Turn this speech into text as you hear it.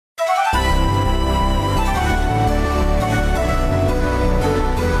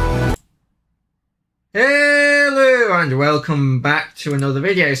Hello and welcome back to another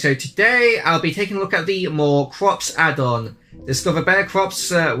video. So today I'll be taking a look at the More Crops add-on. Discover better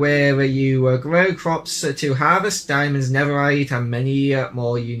crops where you grow crops to harvest diamonds, netherite and many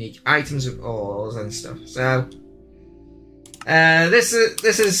more unique items of ores and stuff. So this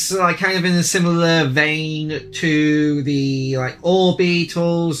is like kind of in a similar vein to the ore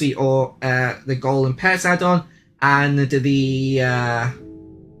beetles, the golden pets add-on, and the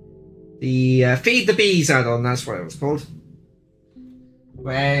Feed the Bees add-on, that's what it was called.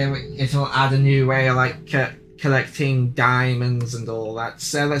 Where it'll add a new way of collecting diamonds and all that.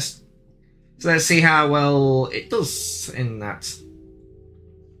 So let's see how well it does in that.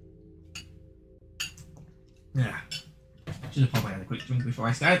 Yeah. Should have probably had a quick drink before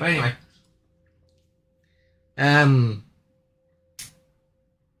I start, but anyway.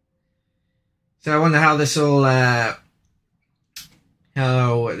 So I wonder how this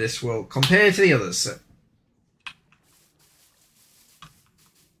will compare to the others.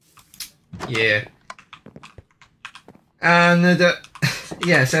 Yeah. And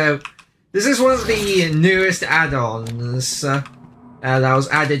yeah, so this is one of the newest add-ons that was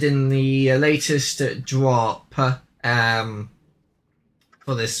added in the latest drop for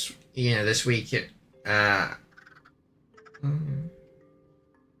this this week.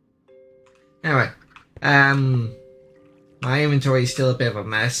 Anyway, my inventory is still a bit of a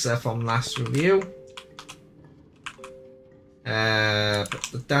mess from last review. But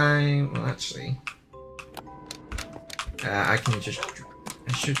the dime, well actually, I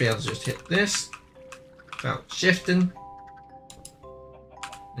should be able to just hit this without shifting.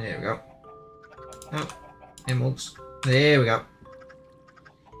 There we go. Oh, emeralds. There we go.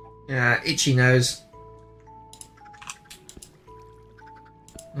 Itchy nose.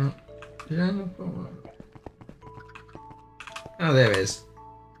 Oh, did I not put one? Oh, there it is.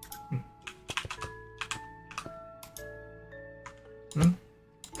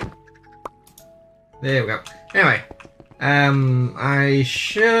 There we go. Anyway, I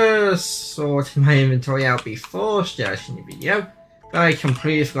should have sorted my inventory out before starting the video, but I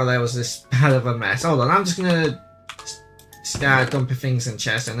completely forgot there was this bad of a mess. Hold on, I'm just gonna start dumping things in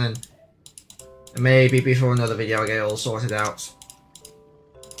chests, and then maybe before another video I'll get it all sorted out.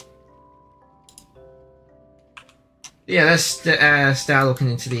 Yeah, let's start looking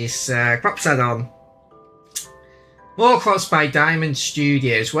into these crops add-on. More Crops by Diamond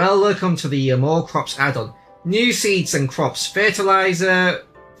Studios. Welcome to the More Crops add-on. New seeds and crops, fertilizer,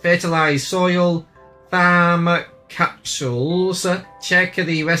 fertilized soil, farm capsules. Check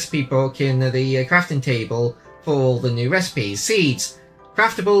the recipe book in the crafting table for all the new recipes. Seeds.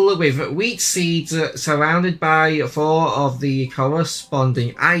 Craftable with wheat seeds surrounded by 4 of the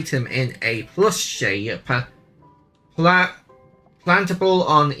corresponding item in a plus shape. Plantable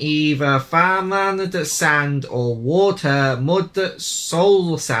on either farmland, sand or water, mud,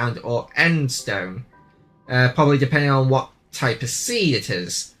 soul sand or endstone. Probably depending on what type of seed it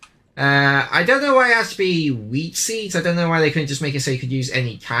is. I don't know why it has to be wheat seeds. I don't know why they couldn't just make it so you could use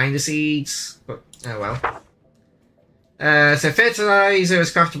any kind of seeds. But, oh well. So fertilizer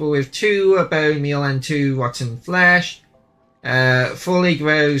is craftable with 2 bone meal and 2 rotten flesh. Fully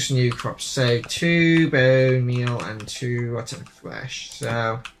grows new crops, so 2 bone meal and 2 rotten flesh.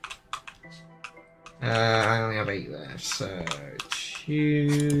 So I only have 8 left, so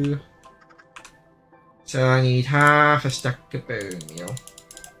 2. So I need half a stack of bone meal.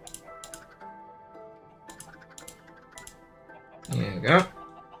 There we go.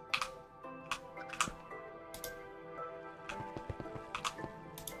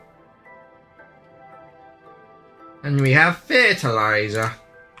 And we have fertilizer.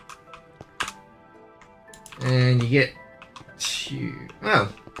 And you get 2.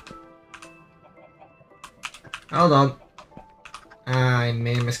 Oh. Hold on. I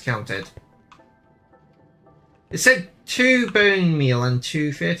may have miscounted. It said 2 bone meal and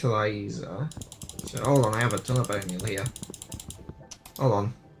 2 fertilizer. So hold on, I have a ton of bone meal here. Hold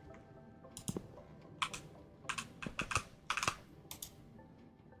on.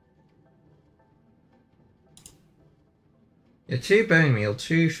 Yeah, 2 bone meal,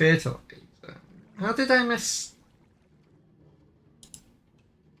 2 fertilizer. How did I miss?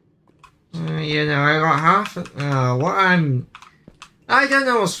 You know, I got half. I don't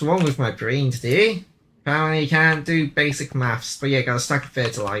know what's wrong with my brain today. Apparently, can't do basic maths. But yeah, got a stack of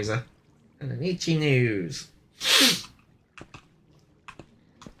fertilizer and an itchy nose.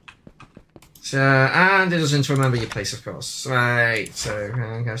 So, and it doesn't remember your place, of course. Right. So,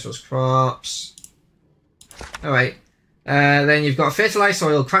 casuals, crops. All right. Then you've got fertilized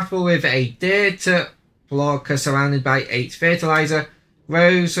soil, craftable with a dirt block surrounded by 8 fertilizer.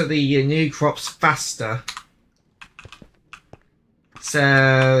 grows the new crops faster. So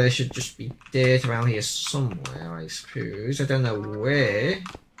there should just be dirt around here somewhere, I suppose. I don't know where.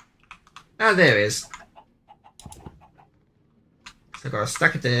 Oh, there it is. So I've got a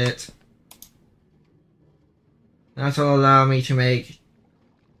stack of dirt. That'll allow me to make...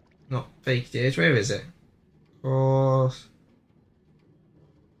 not fake dirt, where is it? Course.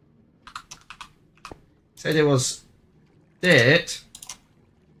 Said it was dirt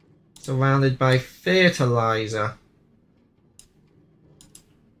surrounded by fertilizer.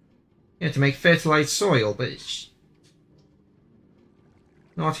 Yeah, to make fertilized soil, but it's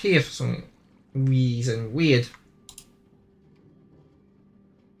not here for some reason. Weird.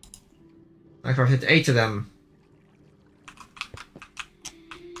 I crafted 8 of them.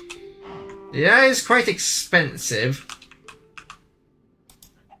 Yeah, it's quite expensive.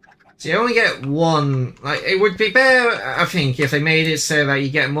 So you only get one. Like, it would be better, I think, if they made it so that you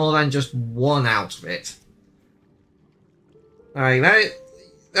get more than just one out of it. Like,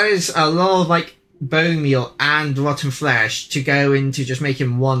 that is a lot of, like, bone meal and rotten flesh to go into just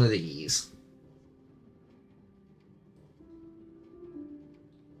making one of these.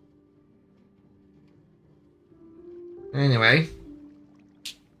 Anyway.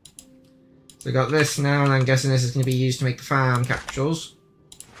 So we got this now, and I'm guessing this is going to be used to make the farm capsules.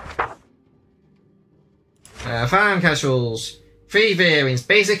 Farm capsules. 3 variants.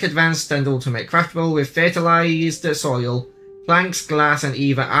 Basic, advanced, and ultimate. Craftable with fertilized soil, planks, glass, and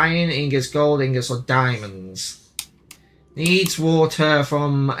either iron, ingots, gold, ingots, or diamonds. Needs water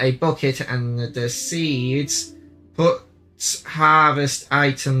from a bucket and the seeds. Puts harvest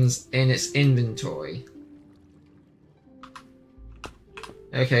items in its inventory.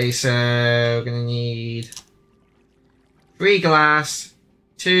 Okay, so we're gonna need 3 glass,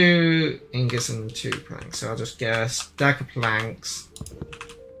 2 ingots, and 2 planks. So I'll just get a stack of planks,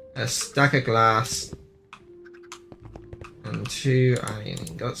 a stack of glass, and 2 iron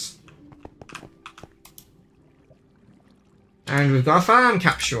ingots. And we've got a farm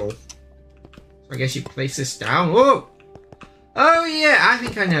capsule. So I guess you place this down. Whoa! Oh yeah, I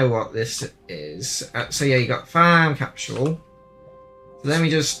think I know what this is. So yeah, you got farm capsule. So let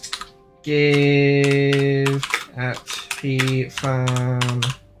me just give at the farm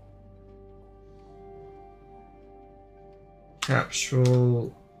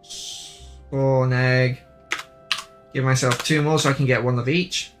capsule spawn egg. Give myself 2 more so I can get 1 of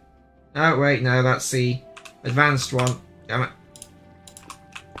each. Oh wait, no, that's the advanced one. Damn it.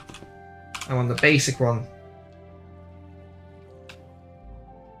 I want the basic one.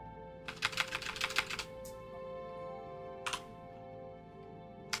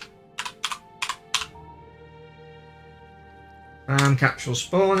 Capsule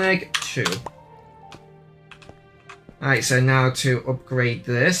spawn egg 2. Alright, so now to upgrade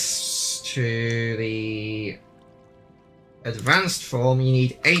this to the advanced form, you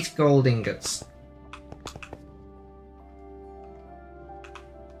need 8 gold ingots.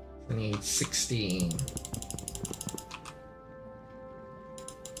 I need 16.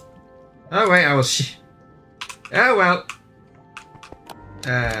 Oh wait, I was... Oh well.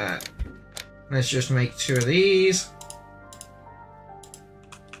 Let's just make 2 of these.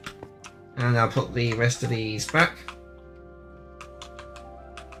 And I'll put the rest of these back.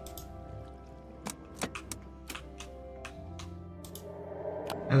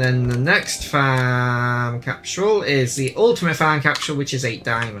 And then the next farm capsule is the ultimate farm capsule, which is 8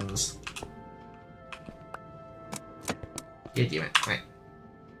 diamonds. Yeah, damn it. Right.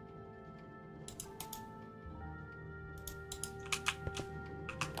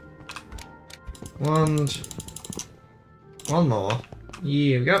 One more.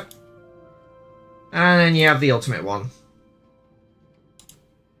 Here we go. And then you have the ultimate one.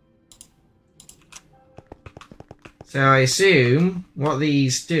 So I assume what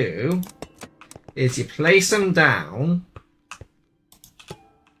these do is you place them down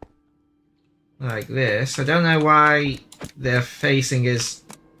like this. I don't know why their facing is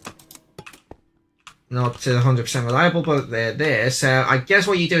not 100% reliable, but they're there. So I guess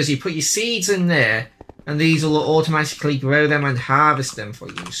what you do is you put your seeds in there, and these will automatically grow them and harvest them for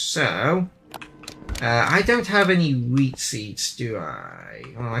you. So I don't have any wheat seeds, do I?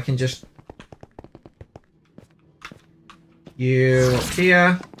 Well, I can just... You up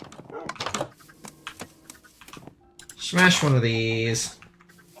here. Smash one of these.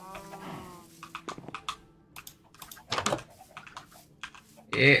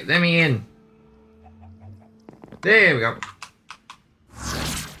 Yeah, let me in. There we go.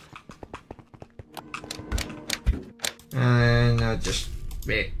 And I'll just...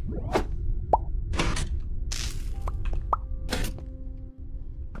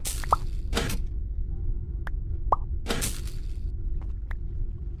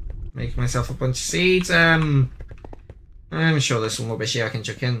 make myself a bunch of seeds. I'm sure there's some rubbish here I can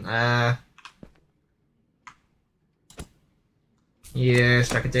chuck in.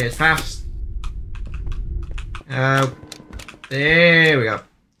 Yes, I can do it fast. There we go.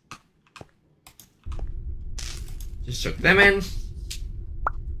 Just chuck them in.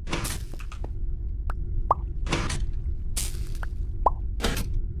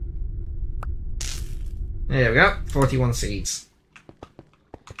 There we go, 41 seeds.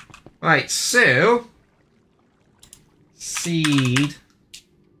 Right, so seed.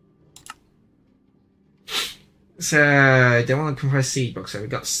 So I don't want to compress seed book. So we've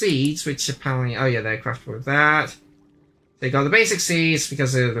got seeds, which apparently, oh yeah, they're craftable with that. They got the basic seeds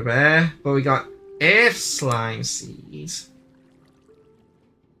because of the bear, but we got Earth slime seeds.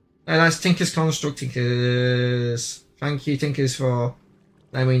 Oh, that's Tinker's Construct Tinkers. Thank you, Tinkers, for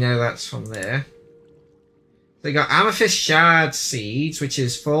letting me know that's from there. They got amethyst shard seeds, which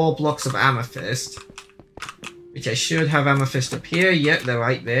is 4 blocks of amethyst. Which I should have amethyst up here. Yep, they're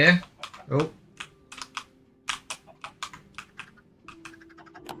right there. Oh.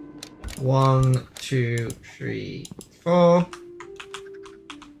 1, 2, 3, 4.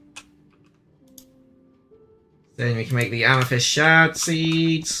 Then we can make the amethyst shard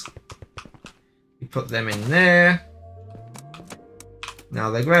seeds. We put them in there. Now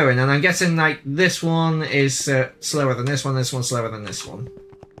they're growing, and I'm guessing like this one is slower than this one's slower than this one.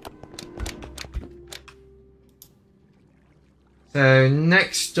 So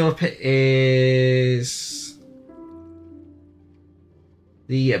next up is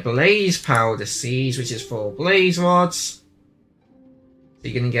the blaze powder seeds, which is 4 blaze rods. So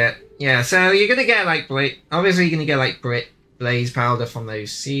you're gonna get, yeah, so you're gonna get like, obviously you're gonna get like blaze powder from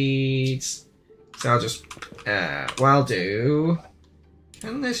those seeds. So I'll just, well, I'll do.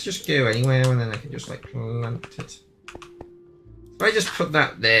 Can this just go anywhere and then I can just like plant it? If I just put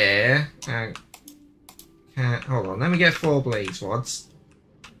that there, hold on, let me get 4 blaze rods.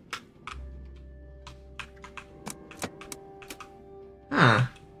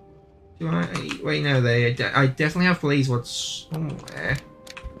 Ah. Do I, wait, no, I definitely have blaze rods somewhere.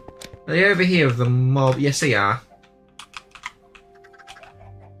 Are they over here with the mob? Yes, they are.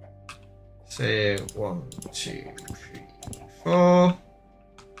 So, 1, 2, 3, 4.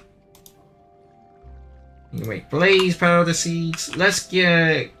 You can make blaze powder seeds. Let's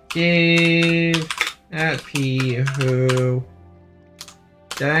give that P hoe,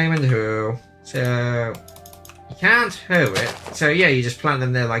 diamond hoe. So you can't hoe it. So yeah, you just plant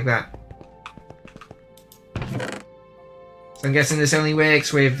them there like that. So I'm guessing this only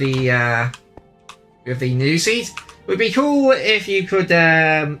works with the new seeds. Would be cool if you could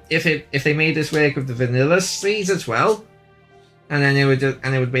if they made this work with the vanilla seeds as well, and then it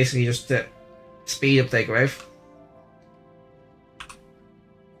would basically just speed up their growth.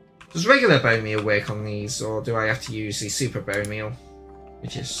 Does regular bone meal work on these, or do I have to use the super bone meal,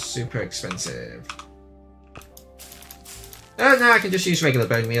 which is super expensive? Oh no, I can just use regular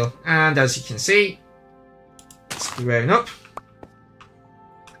bone meal, and as you can see, it's grown up.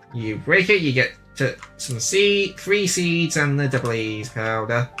 You break it, you get to some 3 seeds and the blaze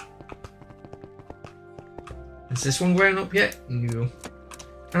powder. Has this one grown up yet? No.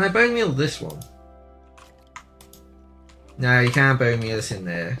 Can I bone meal this one? No, you can't bone meal this in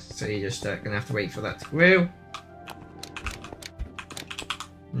there, so you're just gonna have to wait for that to grow.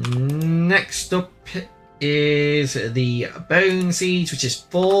 Next up is the bone seeds, which is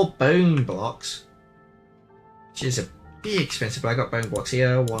 4 bone blocks, which is a bit expensive, but I got bone blocks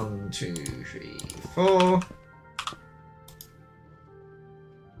here. 1, 2, 3, 4.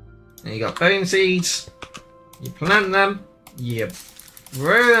 And you got bone seeds. You plant them, you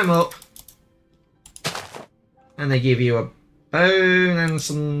grow them up, and they give you a bone and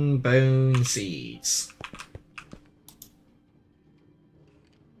some bone seeds.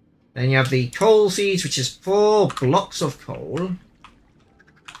 Then you have the coal seeds, which is 4 blocks of coal.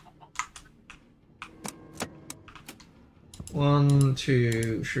 1,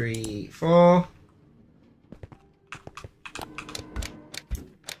 2, 3, 4.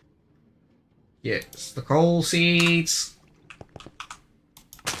 Yes, the coal seeds.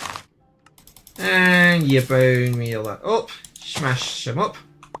 And you bone meal that up. Smash them up.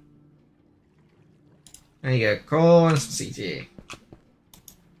 There you go, coal and some seeds here.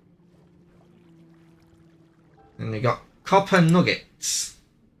 And we got copper nuggets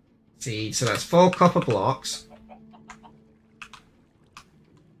seeds, so that's 4 copper blocks.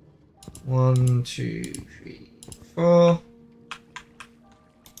 1, 2, 3, 4.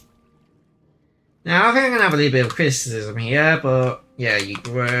 Now I think I'm gonna have a little bit of criticism here, but yeah, you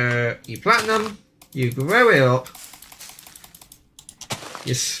plant them, you grow it up,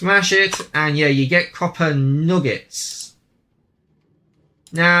 You smash it, and yeah, you get copper nuggets.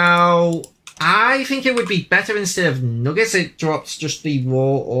 Now, I think it would be better instead of nuggets, it drops just the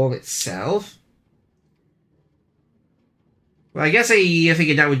raw ore itself. Well, I guess I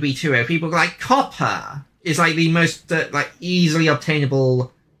figured that would be too OP, but like copper is like the most like easily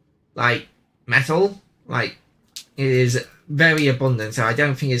obtainable like metal. Like it is very abundant, so I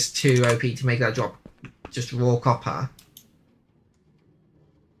don't think it's too OP to make that drop just raw copper.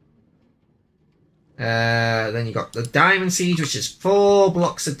 Then you got the diamond seed, which is 4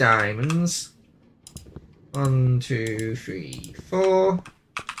 blocks of diamonds. 1, 2, 3, 4.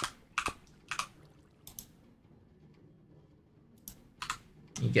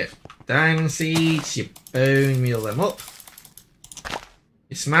 You get diamond seeds, you bone meal them up.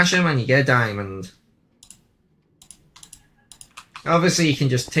 You smash them and you get a diamond. Obviously you can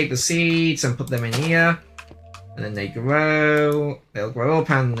just take the seeds and put them in here. And then they grow, they'll grow up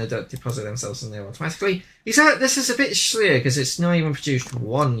and they don't deposit themselves in there automatically. Except this is a bit slow because it's not even produced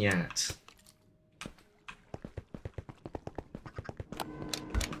one yet.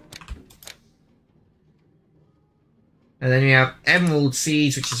 And then we have emerald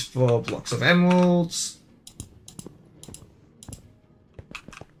seeds, which is 4 blocks of emeralds.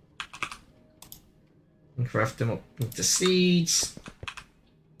 And craft them up into seeds.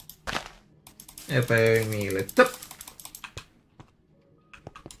 Bone meal it up.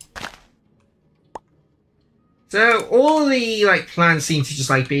 So all the like plants seem to just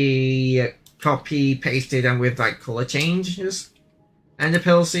like be copy pasted and with like color changes. Ender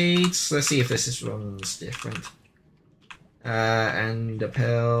pearl seeds. Let's see if this runs different. Ender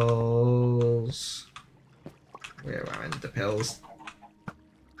pearls. Where are ender pearls?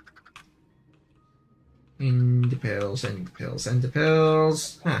 Ender pearls, ender pearls, ender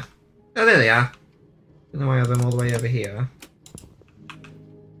pearls. Huh. Oh, there they are. Don't know why I have them all the way over here.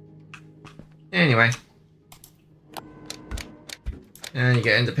 Anyway. And you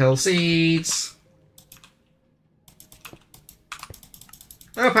get ender pearl seeds.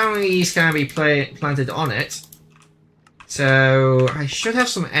 Oh, apparently these can be planted on it. So, I should have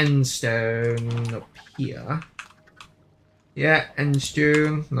some end stone up here. Yeah, end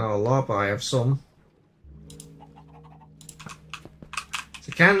stone. Not a lot, but I have some.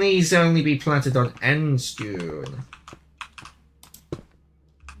 So can these only be planted on end stone?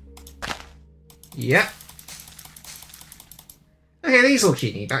 Yep. Okay, these look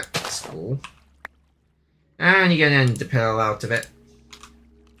neat. That's cool. And you get an ender pearl out of it.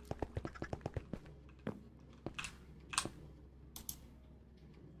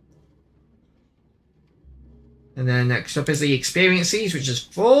 And then next up is the experience seeds, which is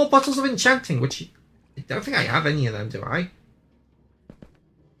 4 bottles of enchanting, which I don't think I have any of them, do I?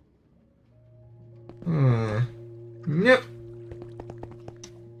 Nope.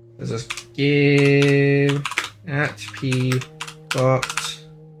 Let's just give at P bot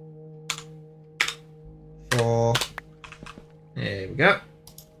 4. There we go.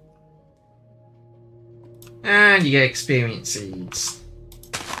 And you get experience seeds.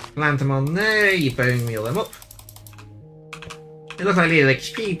 Plant them on there, you bone meal them up. They look like little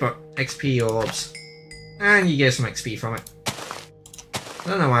XP orbs. And you get some XP from it. I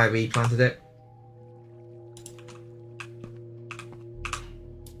don't know why I replanted it.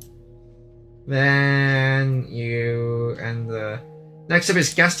 Then you and the next up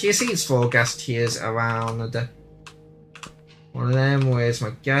is gas tier seeds. 4 gas tiers around one of them. Where's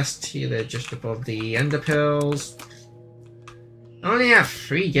my gas tier? They're just above the ender pearls. I only have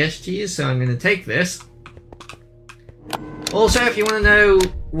 3 gas tiers, so I'm going to take this. Also, if you want to know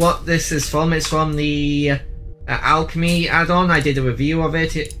what this is from, it's from the alchemy add-on. I did a review of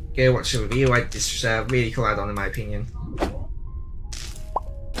it. Go watch the review. It's a really cool add-on in my opinion.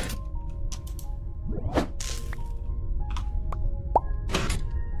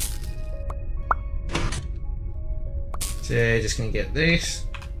 So just gonna get this.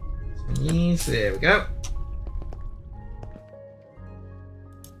 There we go.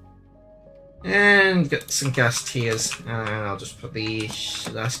 And get some gas tiers, and I'll just put the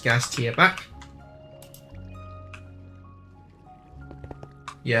last gas tier back.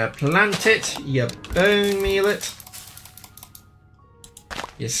 You plant it, you bone meal it,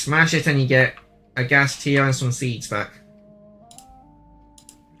 you smash it, and you get a gas tier and some seeds back.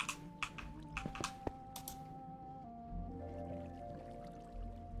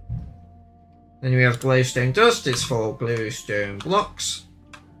 Then we have glowstone dust. It's 4 glowstone blocks.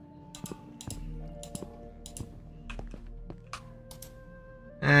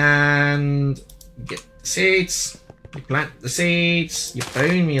 And you get the seeds, you plant the seeds, you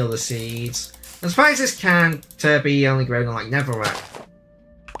bone meal the seeds. I'm surprised this can't be only grown on like netherrack.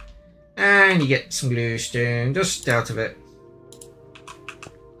 And you get some glue-stone just out of it.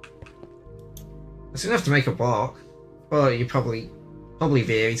 That's enough to make a block, but you probably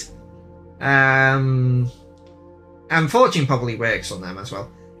varies. And fortune probably works on them as well.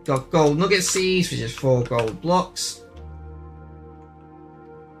 Got gold nugget seeds, which is 4 gold blocks.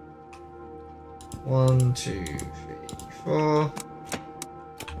 1, 2, 3, 4.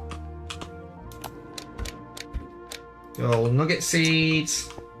 Gold nugget seeds.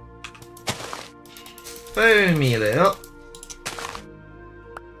 Boom, meal it up.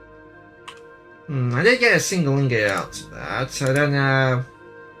 I did get a single ingot out of that, so I don't know.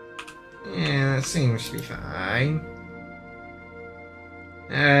 Yeah, that seems to be fine.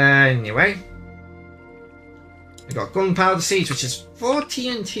 Anyway. I got gunpowder seeds, which is 4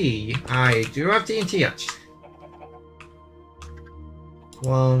 TNT. I do have TNT actually.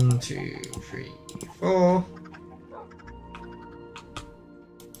 1, 2, 3, 4.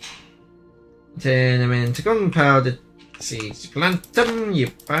 Turn them into gunpowder seeds. Plant them,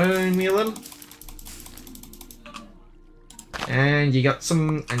 you bone meal them. And you got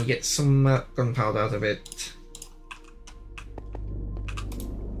some, and you get some gunpowder out of it.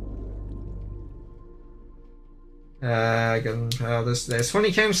 Gunpowder. There's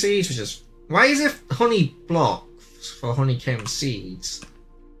honeycomb seeds, which is... Why is it honey blocks for honeycomb seeds?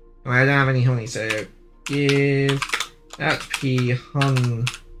 Well, I don't have any honey, so give that P honey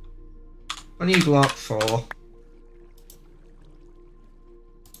block for...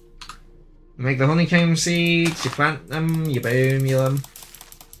 Make the honeycomb seeds, you plant them, you bone meal them.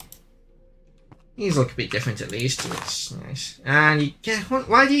 These look a bit different at least, it's nice. And you get...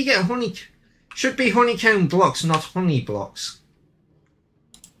 Why do you get honey... Should be honeycomb blocks, not honey blocks.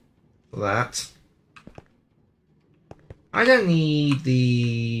 For that. I don't need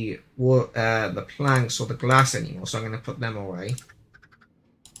the planks or the glass anymore, so I'm going to put them away.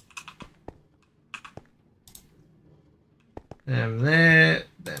 Them there,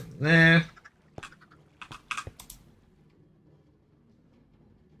 them there.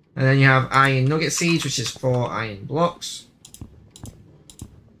 And then you have iron nugget seeds, which is 4 iron blocks.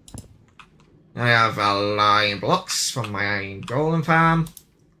 I have iron blocks from my iron golem farm.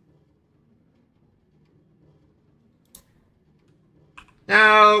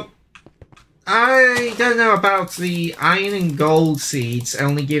 Now, I don't know about the iron and gold seeds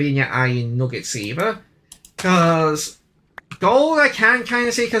only giving you iron nuggets either. Because gold I can kind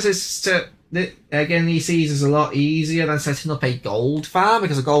of see, because it's... again, these seeds is a lot easier than setting up a gold farm,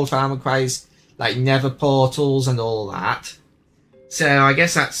 because a gold farm requires like nether portals and all that. So I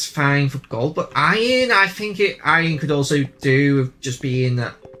guess that's fine for gold, but iron, I think iron could also do with just being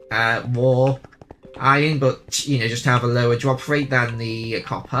more iron, but you know, just have a lower drop rate than the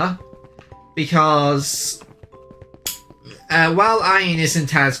copper, because while iron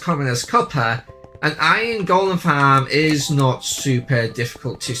isn't as common as copper, an iron golem farm is not super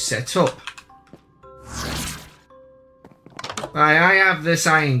difficult to set up. I have this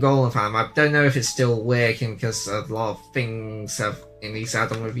iron golem farm. I don't know if it's still working because a lot of things have in these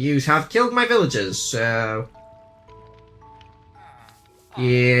add-on reviews have killed my villagers, so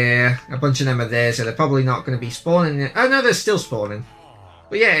yeah, a bunch of them are there, so they're probably not going to be spawning. Oh no, they're still spawning.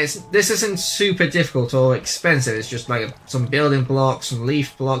 But yeah, this isn't super difficult or expensive. It's just like some building blocks, some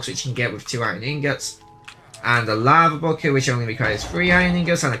leaf blocks, which you can get with 2 iron ingots, and a lava bucket, which only requires 3 iron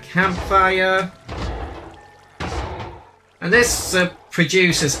ingots, and a campfire. And this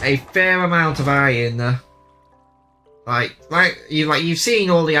produces a fair amount of iron. You've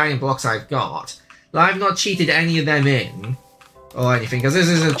seen all the iron blocks I've got. I've not cheated any of them in or anything, because this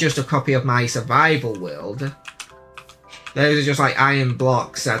is just a copy of my survival world. Those are just like iron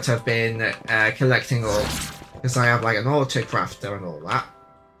blocks that have been collecting all, because I have like an auto crafter and all that.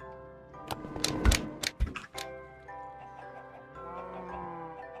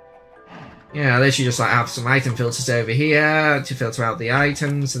 Yeah, I literally just like have some item filters over here to filter out the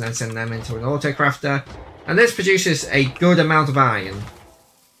items and then send them into an auto crafter. And this produces a good amount of iron.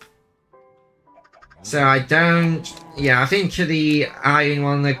 So I don't... Yeah, I think the iron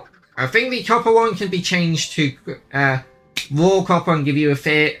one... I think the copper one can be changed to raw copper and give you a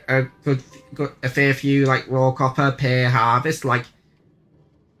fair few like raw copper per harvest, like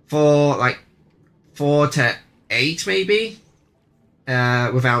 4 to 8 maybe.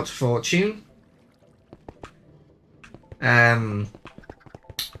 Without fortune. And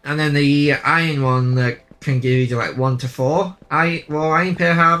then the iron one can give you like 1 to 4 raw iron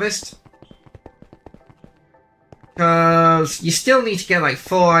per harvest. Because you still need to get like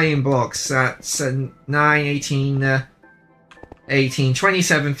 4 iron blocks. That's 9, 18,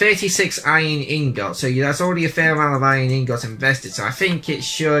 27, 36 iron ingots. So that's already a fair amount of iron ingots invested. So I think it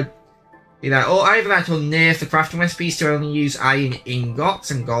should Or either that or nerf the crafting recipes to only use iron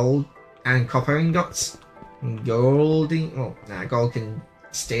ingots and gold and copper ingots. And gold can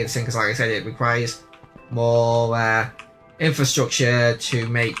stay the same because, like I said, it requires more infrastructure to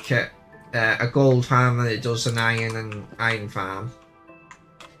make a gold farm than it does an iron farm.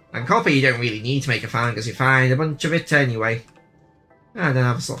 And copper you don't really need to make a farm because you find a bunch of it anyway. I don't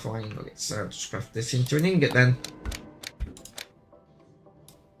have a slot for iron nuggets, so I'll just craft this into an ingot then.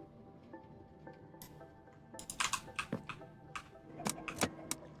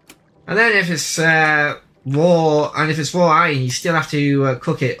 And then if it's raw iron, you still have to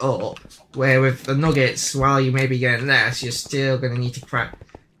cook it up. Where with the nuggets, while you may be getting less, you're still going to need to craft.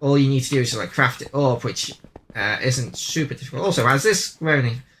 All you need to do is just like craft it up, which isn't super difficult. Also, has this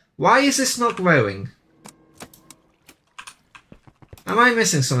growing? Why is this not growing? Am I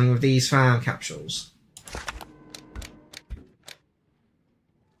missing something with these farm capsules?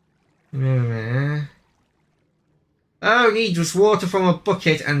 Oh, need just water from a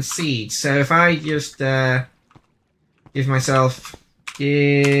bucket and seeds. So if I just give myself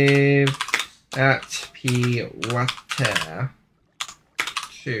that p water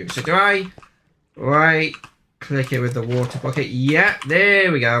to. So do I right click it with the water bucket? Yeah,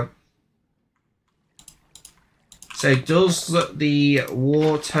 there we go. So does the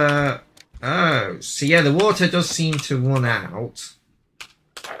water... Oh, so yeah, the water does seem to run out.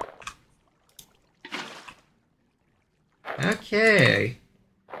 Okay.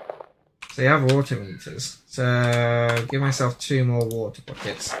 So you have water meters. So give myself 2 more water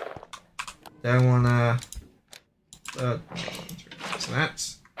buckets. Don't wanna... so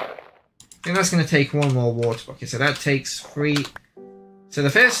that's... I think that's going to take 1 more water bucket. So that takes 3... So the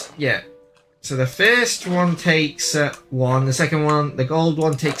first... Yeah. So the first one takes 1. The second one... The gold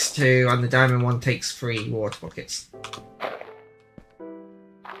one takes 2. And the diamond one takes 3 water buckets.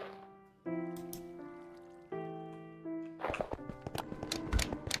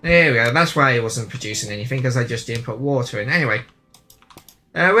 There we go. That's why it wasn't producing anything. Because I just didn't put water in. Anyway.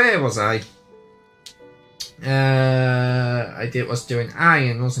 Where was I? Was doing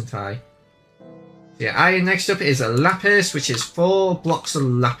iron, wasn't I? Yeah, iron next up is a lapis, which is 4 blocks of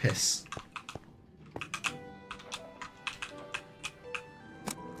lapis.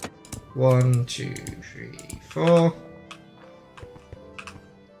 One, 2, 3, 4.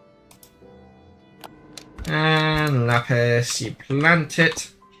 And lapis, you plant it.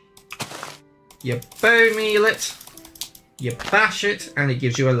 You bone meal it. You bash it, and it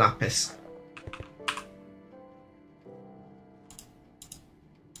gives you a lapis.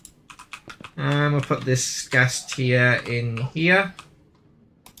 And we'll put this gas tier in here.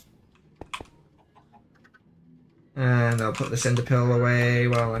 And I'll put this ender pearl away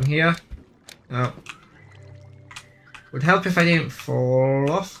while I'm here. Oh. Would help if I didn't fall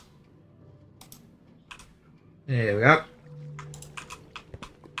off. There we go.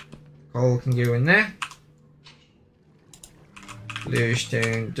 Coal can go in there.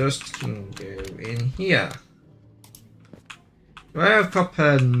 Bluestone dust can go in here. Do I have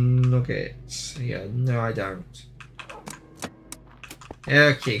copper nuggets? Yeah, no I don't.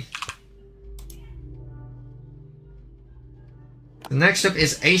 Okay. The next up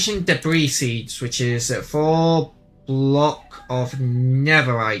is ancient debris seeds, which is 4 block of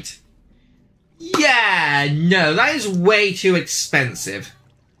netherite. Yeah, no, that is way too expensive.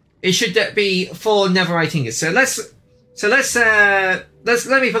 It should be 4 netherite ingots. So let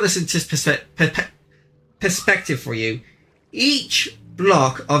me put this into perspective for you. Each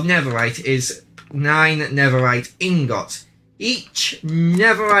block of netherite is 9 netherite ingots. Each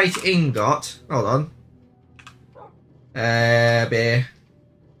netherite ingot... Hold on. Bear.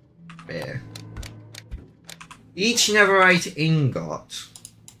 Each netherite ingot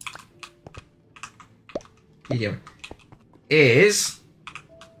is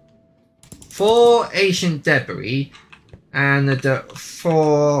 4 ancient debris and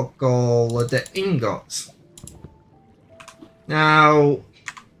 4 gold ingots. Now,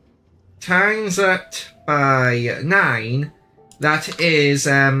 times that by 9, that is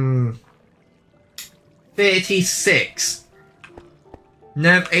 36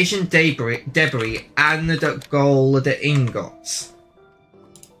 ancient debris and the gold ingots.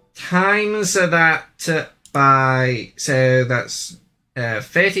 Times that by, so that's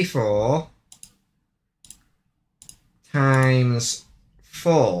 34 times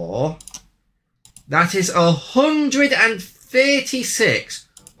 4. That is 136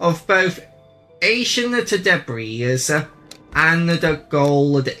 of both ancient debris and the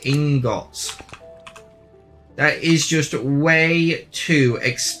gold ingots. That is just way too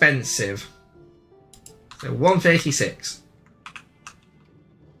expensive. So 136.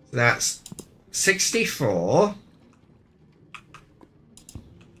 So that's 64.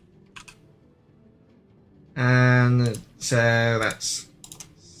 And so that's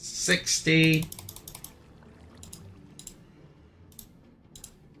 60.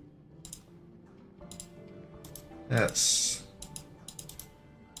 That's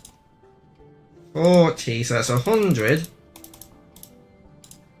 40, so that's 100.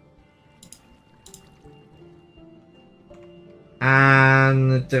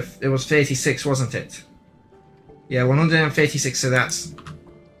 And it was 36, wasn't it? Yeah, 136, so that's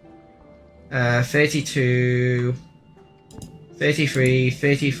 32, 33,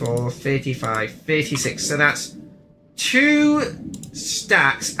 34, 35, 36. So that's 2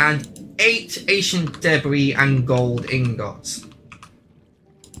 stacks and 8 ancient debris and gold ingots.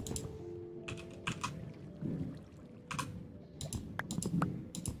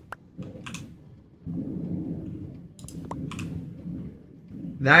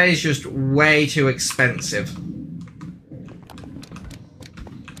 That is just way too expensive.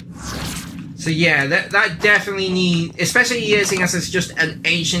 So yeah, that definitely needs, especially using as it's just an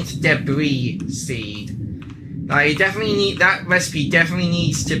ancient debris seed. Like, definitely need, that recipe definitely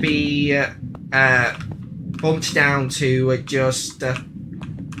needs to be bumped down to just. Oh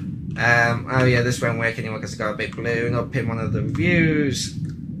yeah, this won't work anymore because I got a big balloon up in one of the reviews.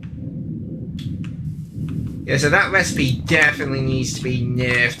 Yeah, so that recipe definitely needs to be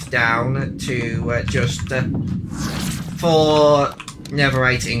nerfed down to just 4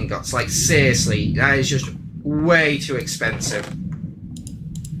 netherite ingots. Like, seriously, that is just way too expensive.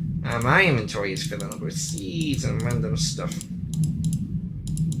 My inventory is filling up with seeds and random stuff.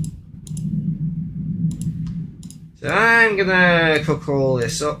 So I'm gonna cook all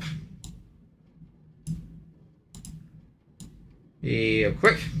this up. Real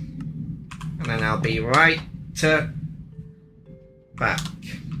quick. And then I'll be right back.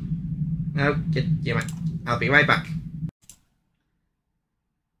 No, damn it. I'll be right back.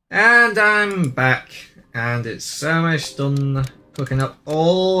 And I'm back. And it's almost done cooking up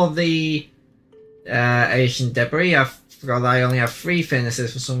all of the ancient debris. I forgot that I only have 3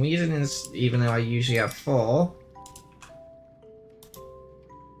 furnaces for some reason, even though I usually have 4.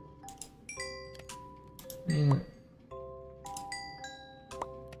 Yeah.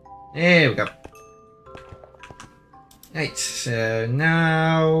 There we go. Right, so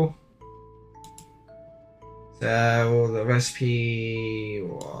now... So the recipe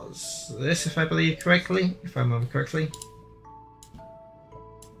was this, if I believe correctly, if I remember correctly.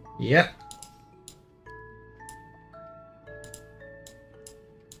 Yep.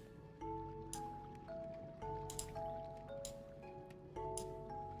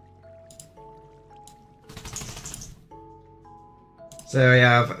 So we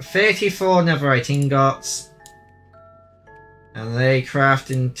have 34 netherite ingots, and they craft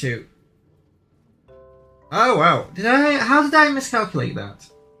into... Oh wow! How did I miscalculate that?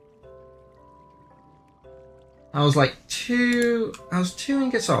 I was like 2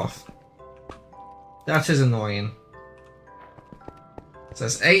 ingots off. That is annoying. So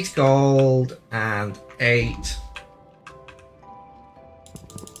that's 8 gold and 8.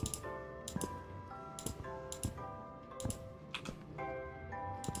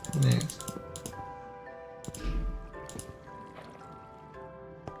 Yes.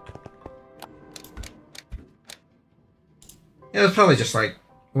 It was probably just like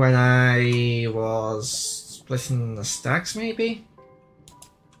when I was splitting the stacks, maybe?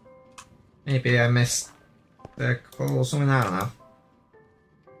 Maybe I missed the call or something, I don't know.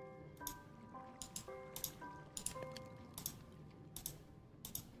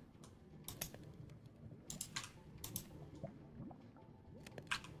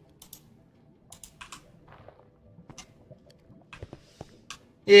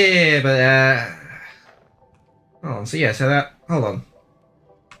 Yeah, but hold on, so yeah, so that, hold on.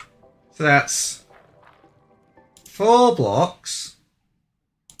 So that's 4 blocks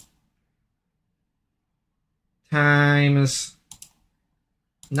times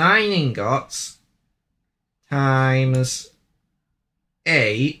 9 ingots times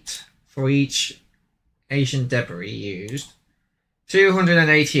 8 for each ancient debris used.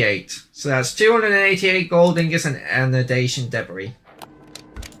 288. So that's 288 gold ingots and the ancient debris.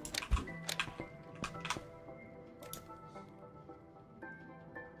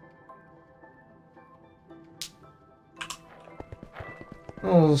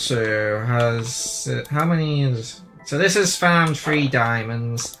 Also has how many is so this has found 3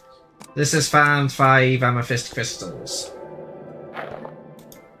 diamonds. This has found 5 amethyst crystals.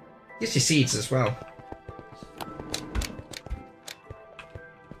 Gives you seeds as well.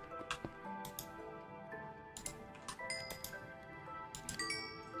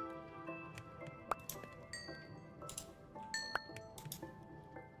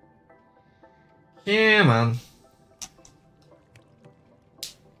 Yeah, man.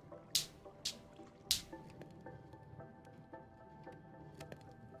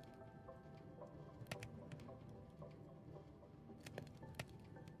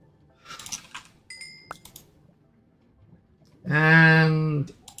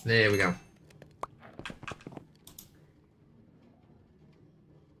 And there we go.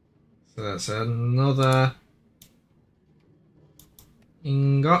 So that's another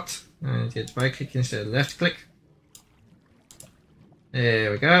ingot. I did right click instead of left click.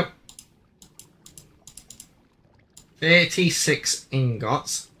 There we go. 36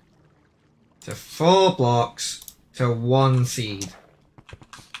 ingots to 4 blocks to 1 seed.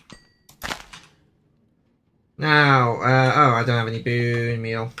 Now, oh, I don't have any bone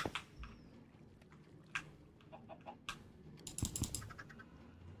meal.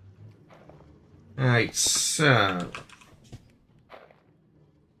 Right, so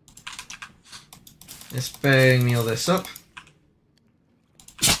let's bone meal this up.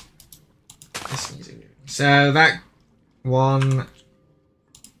 So that one,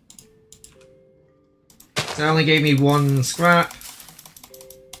 that only gave me 1 scrap.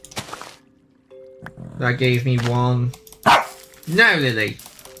 That gave me 1. No, Lily.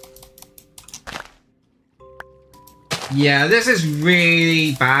 Yeah, this is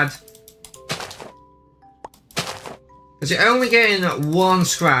really bad. Because you're only getting 1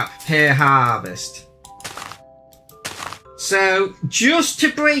 scrap per harvest. So, just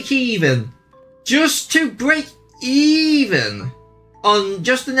to break even on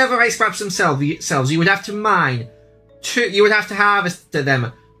just the netherite scraps themselves, you would have to mine, you would have to harvest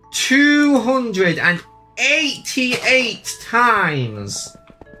them 288 times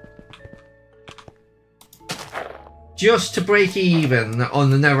just to break even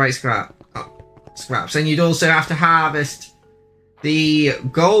on the netherite scraps. And you'd also have to harvest the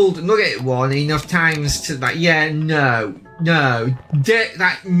gold nugget one enough times to that. Yeah, no,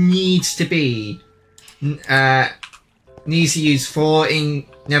 that needs to be needs to use 4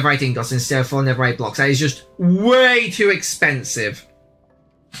 netherite ingots instead of 4 netherite blocks. That is just way too expensive.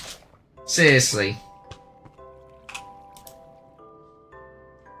 Seriously.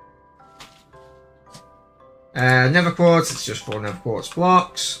 Nether quartz, it's just 4 nether quartz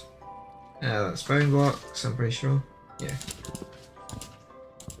blocks. That's bone blocks, I'm pretty sure. Yeah.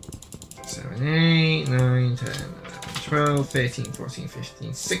 7, 8, 9, 10, 11, 12, 13, 14,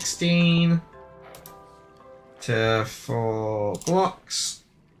 15, 16. To 4 blocks.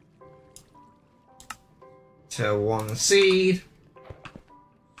 To 1 seed.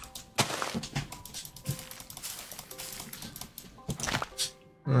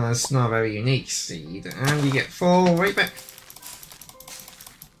 That's not a very unique seed. And you get 4 right back.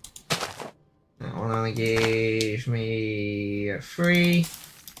 That one only gave me 3.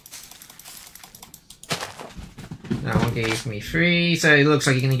 That one gave me 3. So it looks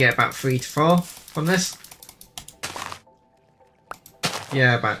like you're going to get about 3 to 4 from this.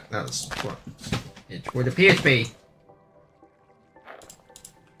 Yeah, but that's what it would appear to be.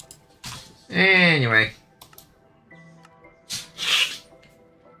 Anyway.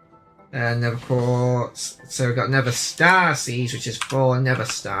 Nether quartz. So we've got nether star seeds, which is 4 nether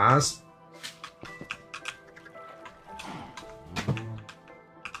stars.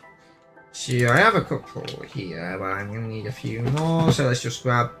 So I have a couple here, but I'm going to need a few more. So let's just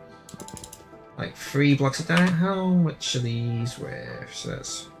grab like 3 blocks of diamond. How much are these worth? So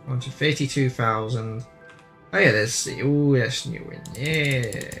that's 32,000. Oh yeah, there's the. Oh, that's new in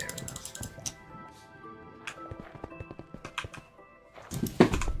there.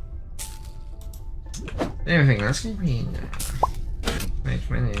 Everything that's going to be make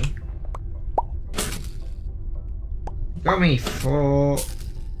money. Got me 4,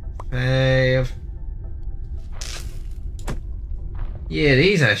 5. Yeah,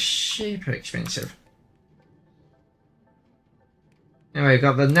 these are super expensive. Anyway, we've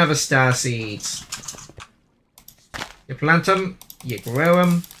got the nether star seeds. You plant them, you grow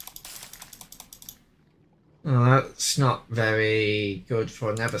them. Oh, that's not very good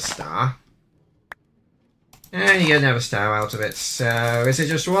for nether star. And you get a nether star out of it. So, is it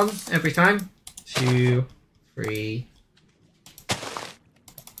just 1 every time? 2, 3.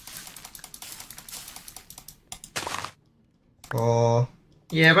 4.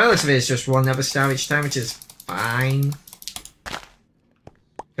 Yeah, by the looks of it, it's just 1 nether star each time, which is fine.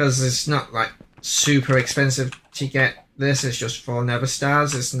 Because it's not like super expensive to get this, it's just 4 nether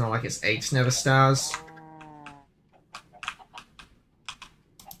stars. It's not like it's 8 nether stars.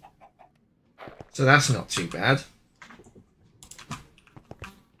 So that's not too bad.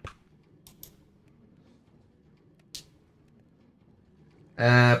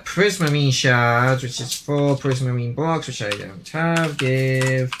 Prismarine shards, which is 4 prismarine blocks, which I don't have.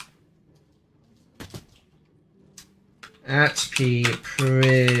 Give at P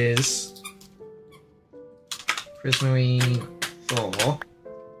prismarine 4.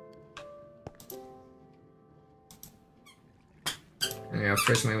 And we have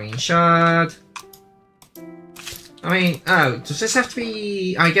prismarine shard. I mean, oh, does this have to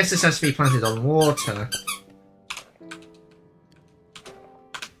be... I guess this has to be planted on water.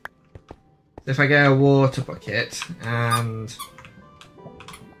 If I get a water bucket, and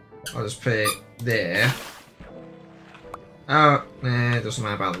I'll just put it there. Oh, it doesn't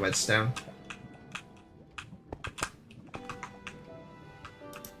matter about the redstone.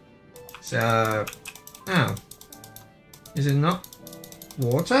 So, oh. Is it not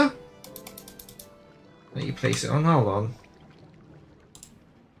water? Let you place it on, hold on.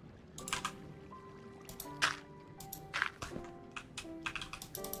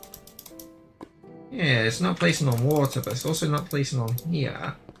 Yeah, it's not placing on water, but it's also not placing on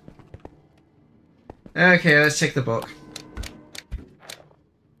here. Okay, let's check the book.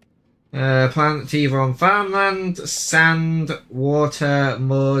 Plant either on farmland, sand, water,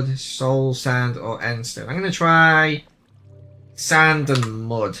 mud, soul sand, or endstone. I'm going to try sand and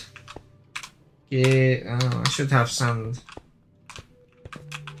mud. Yeah, oh, I should have sand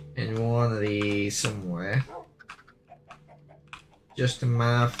in one of these somewhere. Just a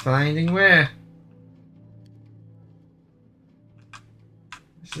matter of finding where.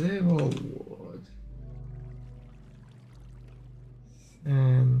 Is there all wood?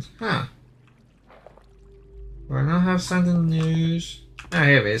 And, huh. Do I not have sand in the news? Oh,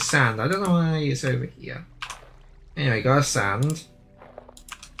 here it is, sand. I don't know why it's over here. Anyway, got sand.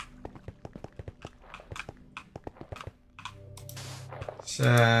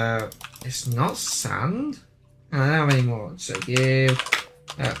 So, it's not sand? I don't have any more. So, give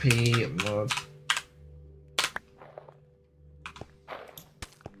that P mud.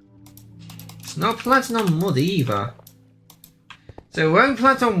 It's not planting on mud either. So it won't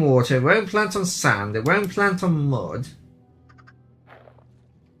plant on water, it won't plant on sand, it won't plant on mud.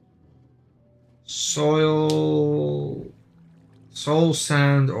 Soil, soul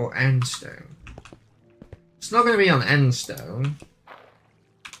sand, or endstone. It's not going to be on endstone.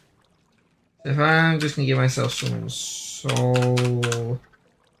 So if I'm just going to give myself some soul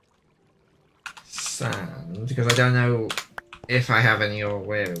sand, because I don't know if I have any or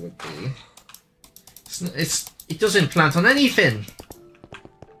where it would be. It doesn't plant on anything.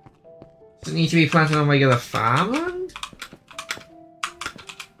 Does it need to be planted on regular farmland?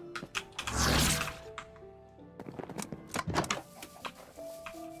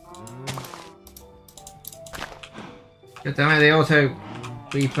 God damn it, they auto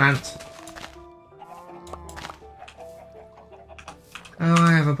replant. Oh,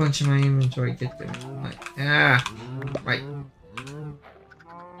 I have a bunch in my inventory. Get them. Right. Ah. Right.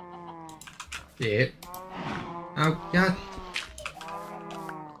 Yeah. Oh, God.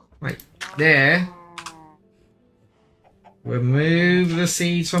 Right. There. Remove the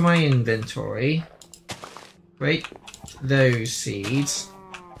seeds from my inventory. Break those seeds.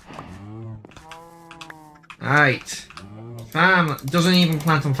 Right. Farm doesn't even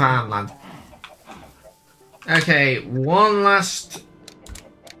plant on farmland. Okay, one last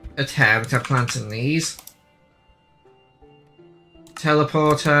attempt at planting these.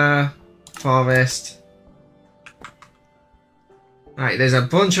 Teleporter, forest. Right, there's a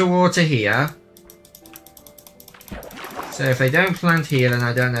bunch of water here. So if they don't plant here, then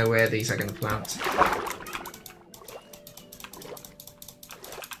I don't know where these are going to plant.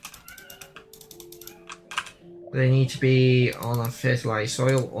 They need to be on a fertilized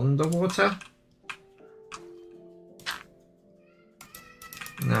soil underwater.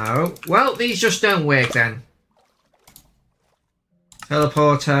 No. Well, these just don't work then.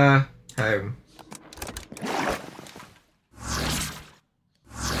 Teleporter, home.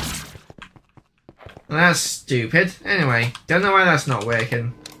 Well, that's stupid. Anyway, don't know why that's not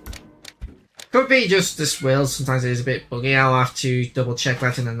working. Could be just this world. Sometimes it is a bit buggy. I'll have to double check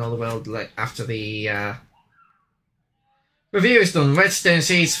that in another world after the review is done. Redstone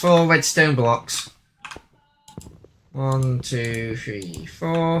seeds, 4 redstone blocks. 1, 2, 3,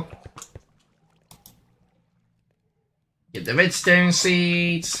 4. Get the redstone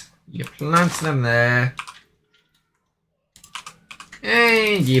seeds. You plant them there.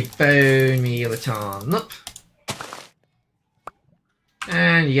 And you bone meal it on up.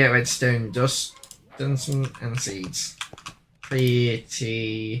 And you get redstone dust, and seeds.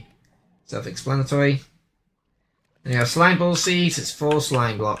 Pretty self-explanatory. Then you have slime ball seeds, it's 4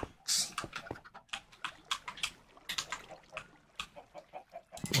 slime blocks.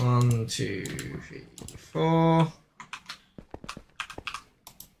 1, 2, 3, 4.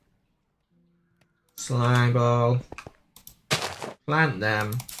 Slime ball. Plant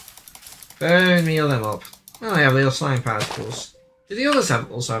them. Bone meal them up. Oh, they have little slime particles. Do the others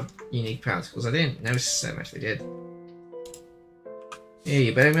also have unique particles? I didn't notice them if they did. Yeah,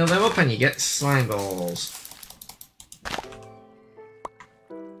 you bone meal them up and you get slime balls.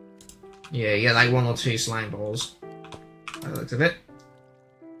 Yeah, you get like 1 or 2 slime balls. By the looks of it.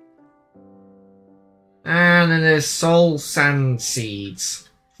 And then there's soul sand seeds.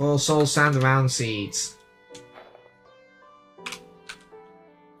 4 soul sand round seeds.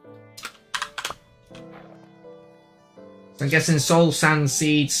 So I'm guessing soul sand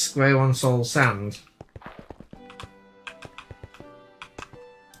seeds grow on soul sand.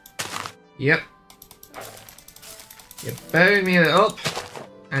 Yep. You bone meal it up,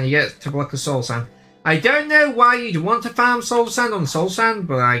 and you get to block of soul sand. I don't know why you'd want to farm soul sand on soul sand,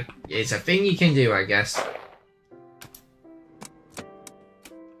 but it's a thing you can do, I guess.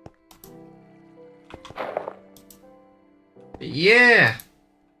 But yeah,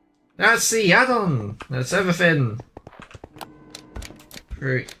 that's the add-on. That's everything.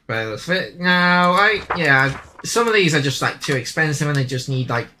 Now, some of these are just like too expensive, and they just need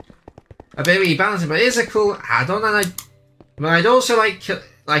like a bit of rebalancing. But it is a cool add-on, and I'd also like it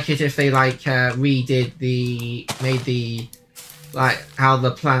if they made the how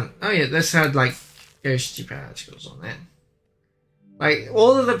the plant. Oh yeah, this had like ghosty particles on it. Like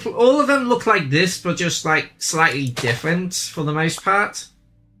all of them look like this, but just like slightly different for the most part.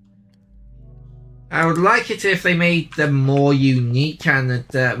 I would like it if they made them more unique and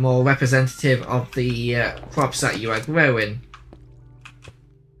more representative of the crops that you are growing.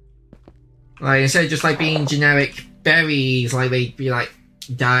 Like instead of just like being generic berries, like they'd be like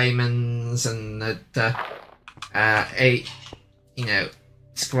diamonds and netherite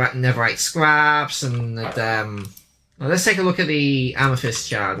scraps and well, let's take a look at the amethyst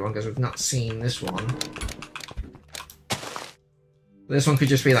shard one because we've not seen this one. This one could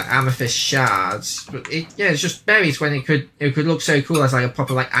just be like amethyst shards, but it's just berries when it could look so cool as like a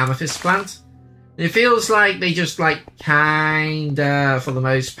proper like amethyst plant. It feels like they just like kinda, for the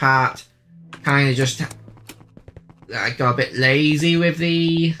most part, kinda just got a bit lazy with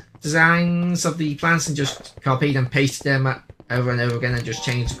the designs of the plants and just copied and pasted them over and over again and just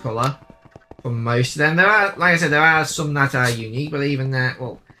changed the colour for most of them. There are, like I said, there are some that are unique, but even that,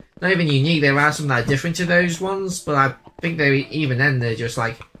 well, not even unique, there are some that are different to those ones, but I think they're just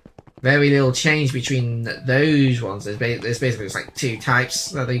like very little change between those ones. There's basically just like 2 types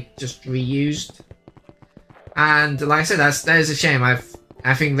that they just reused. And like I said, that is a shame. I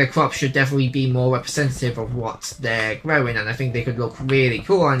think the crops should definitely be more representative of what they're growing, and I think they could look really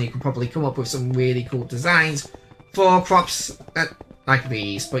cool, and you could probably come up with some really cool designs for crops like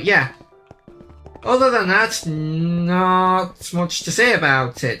these. But yeah, other than that, not much to say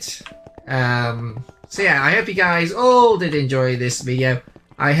about it. So yeah, I hope you guys all did enjoy this video.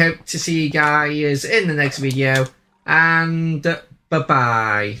 I hope to see you guys in the next video, and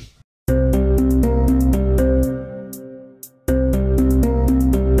bye-bye.